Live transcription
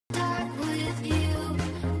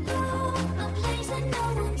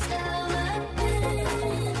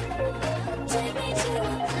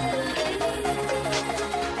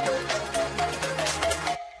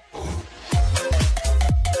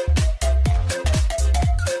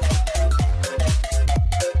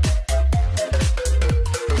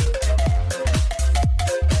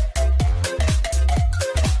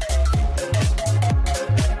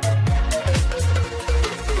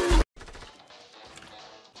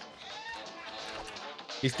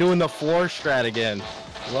He's doing the floor strat again.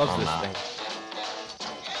 He loves this thing.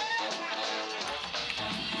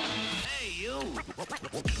 Hey, you!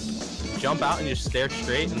 Jump out and you stare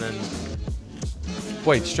straight and then...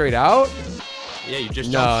 Wait, straight out? Yeah, you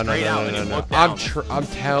just jump straight out and you look down. I'm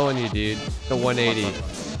telling you, dude. The 180.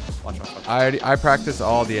 Watch. I practice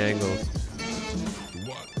all the angles.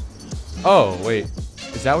 Oh, wait.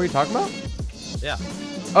 Is that what you're talking about? Yeah.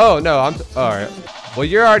 Oh, no, all right. Well,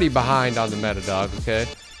 you're already behind on the meta, dog, okay?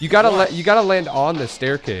 You gotta land on the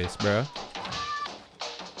staircase, bro.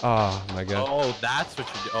 Oh my god. Oh, that's what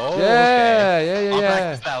you do. Oh, yeah, okay. yeah. I'll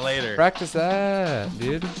practice that later. Practice that,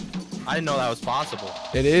 dude. I didn't know that was possible.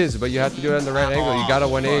 It is, but you have to do it on the right angle. You got a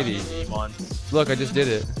 180. Look, I just did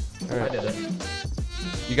it. All right. I did it.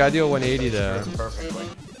 You gotta do a 180 though. Perfectly.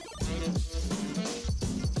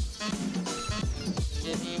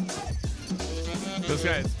 This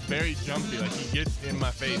guy is very jumpy. Like he gets in my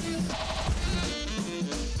face.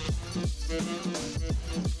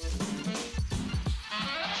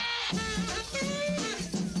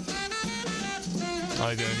 Oh,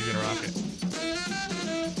 he's gonna rock it.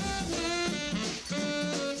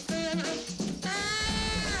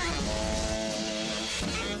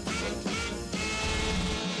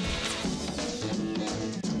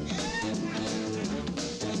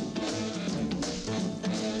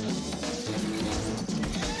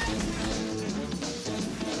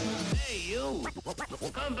 Hey, you!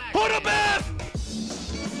 Come back! Who the best?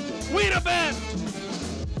 We the best!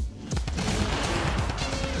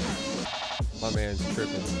 My man's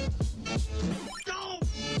tripping. Go!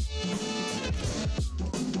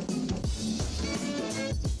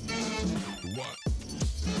 What?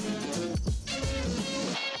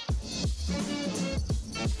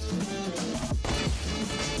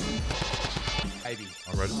 Ivy.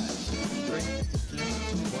 I'm ready. 3, 2,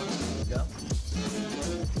 1, go.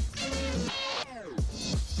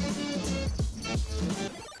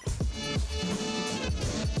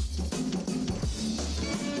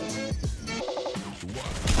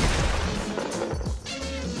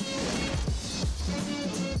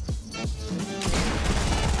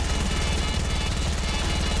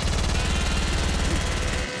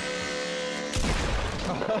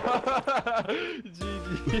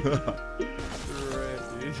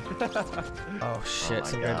 Oh shit, my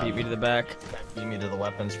someone God. beat me to the back. Beat me to the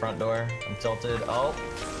weapons front door. I'm tilted. Oh.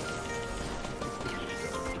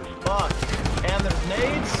 Fuck. And there's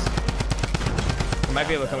nades. I might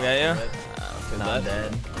be able to come get you. Not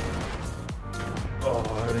dead. Oh,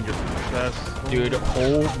 I didn't get the best. Dude,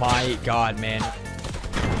 oh my god, man.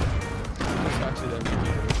 Dude,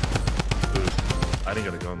 I didn't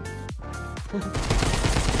get a gun.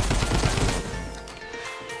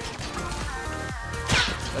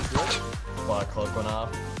 That's good. Fuck, cloak went off.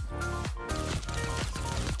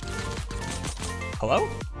 Hello?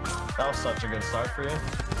 That was such a good start for you.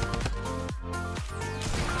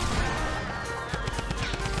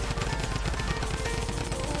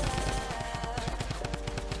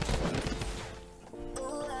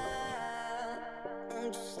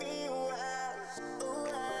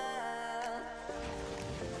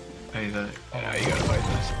 Hey, that. Yeah, you gotta fight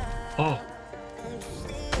this. Oh.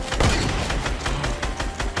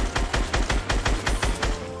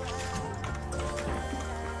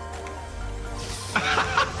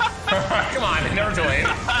 Come on, never too late.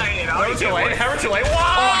 Never too late, never too late.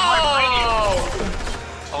 Whoa!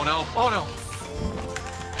 Oh no, oh no.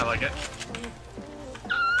 I like it.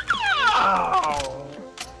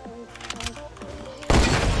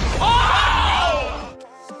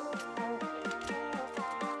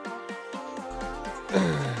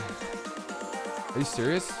 Are you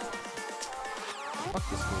serious? Fuck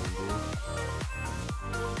this game, dude.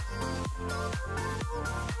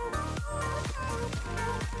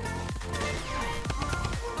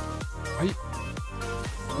 Are you...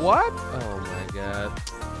 What? Oh my god.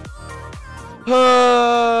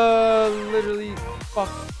 Literally,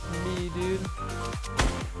 fuck me, dude.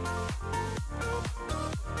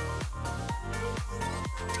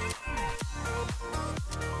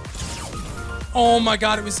 Oh my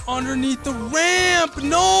god, it was underneath the ramp!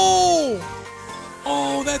 No!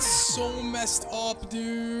 Oh, that's so messed up,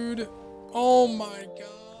 dude. Oh my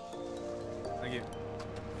god. Thank you.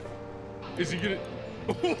 Is he gonna?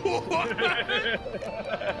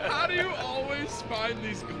 How do you always find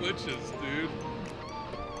these glitches, dude?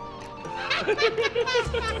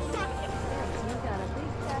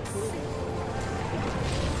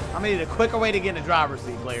 I need a quicker way to get in the driver's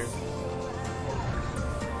seat, players.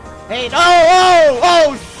 Hey,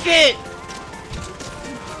 oh shit!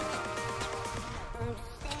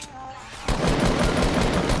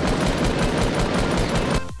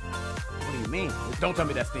 What do you mean? It's Don't tell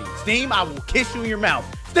me that's Steam. Steam, I will kiss you in your mouth.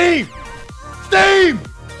 Steam! Steam!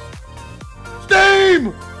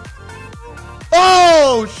 Steam!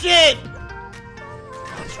 Oh, shit!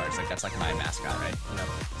 That's right. It's like, that's like my mascot, right? You know?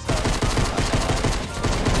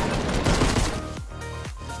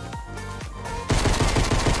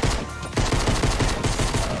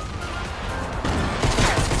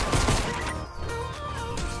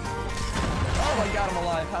 Oh my god, I'm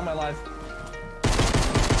alive. How am I alive?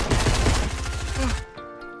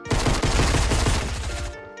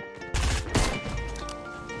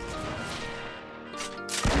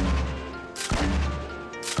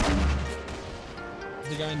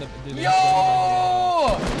 The guy in the Yo!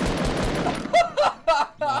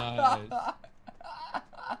 Nice.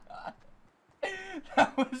 That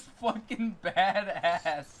was fucking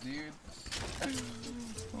badass, dude.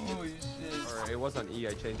 Holy shit. Alright, it was on E. I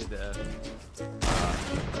changed it to F.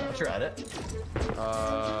 What's your edit?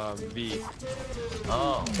 V.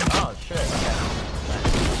 Oh shit. Okay.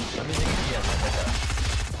 Let me think. Yes,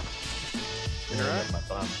 I Internet? my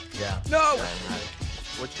thumb. Yeah. No! Yeah,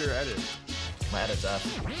 What's your edit? my edit's F.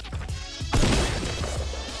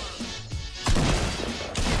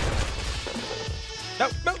 No,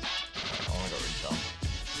 no! I wanna go retail.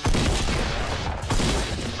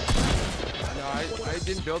 No, I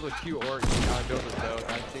didn't build with Q or E. I built with both.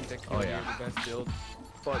 I think that Q Oh, and E yeah. are the best build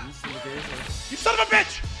buttons in the game. You son of a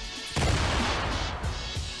bitch!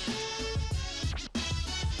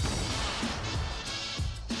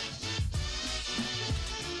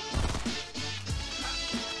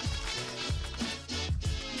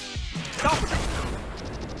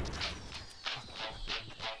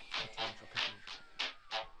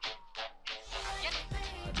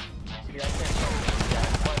 See, I can't tell. Yeah,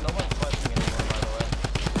 but no one's questioning anymore, by the way.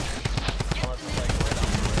 Unless it's like right on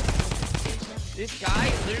the This guy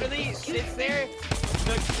literally sits there.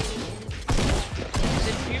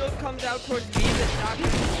 The shield comes out towards me. The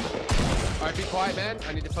shotgun. Alright, be quiet, man.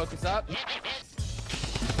 I need to focus up.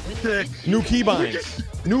 New keybinds.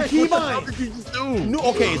 New keybinds. New,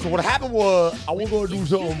 okay, so what happened was I was gonna do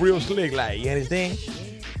something real slick, like, you understand?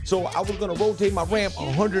 So I was gonna rotate my ramp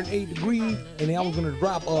 180 degrees, and then I was gonna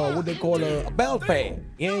drop what they call a bounce pad.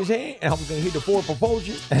 You know what I'm saying? And I was gonna hit the forward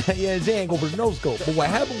propulsion. You know what I'm saying? Go for the no scope. But what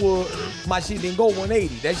happened was my shit didn't go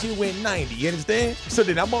 180. That shit went 90. You understand? So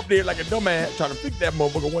then I'm up there like a dumbass trying to fix that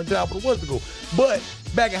motherfucker one time for the was to go. But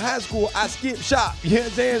back in high school, I skipped shop. You know what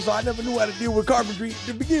I'm saying? So I never knew how to deal with carpentry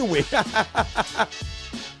to begin with.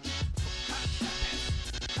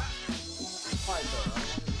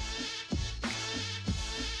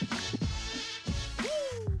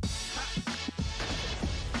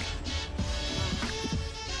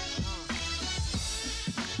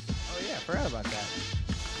 Oh yeah, I forgot about that.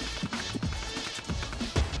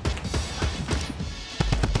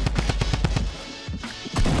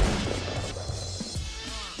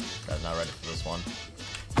 Guy's not ready for this one.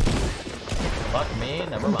 Fuck me,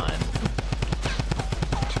 never mind.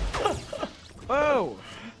 Whoa!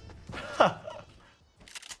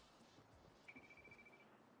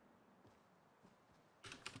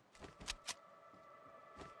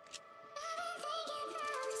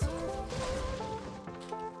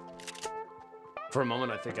 For a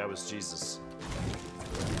moment, I think I was Jesus.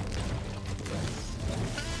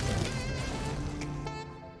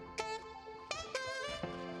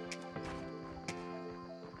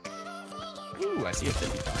 Ooh, I see a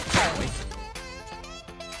 55.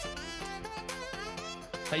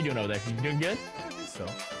 How you doing over there? You doing good? I think so.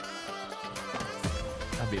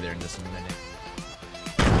 I'll be there in just a minute.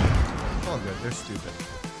 All good, they're stupid.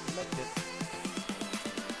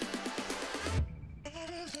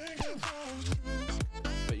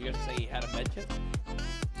 But you gonna say he had a med kit?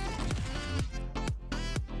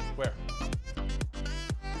 Where?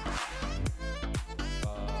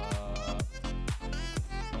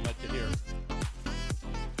 A med kit here.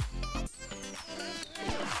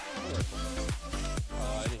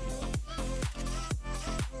 I didn't hear that.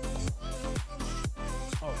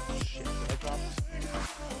 Oh shit, did I drop this?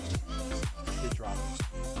 I did drop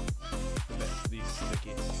these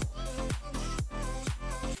stickies.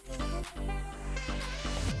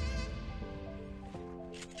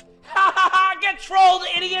 Get trolled,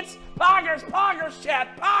 idiots! Poggers, poggers,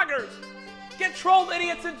 chat, poggers! Get trolled,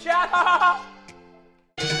 idiots in chat!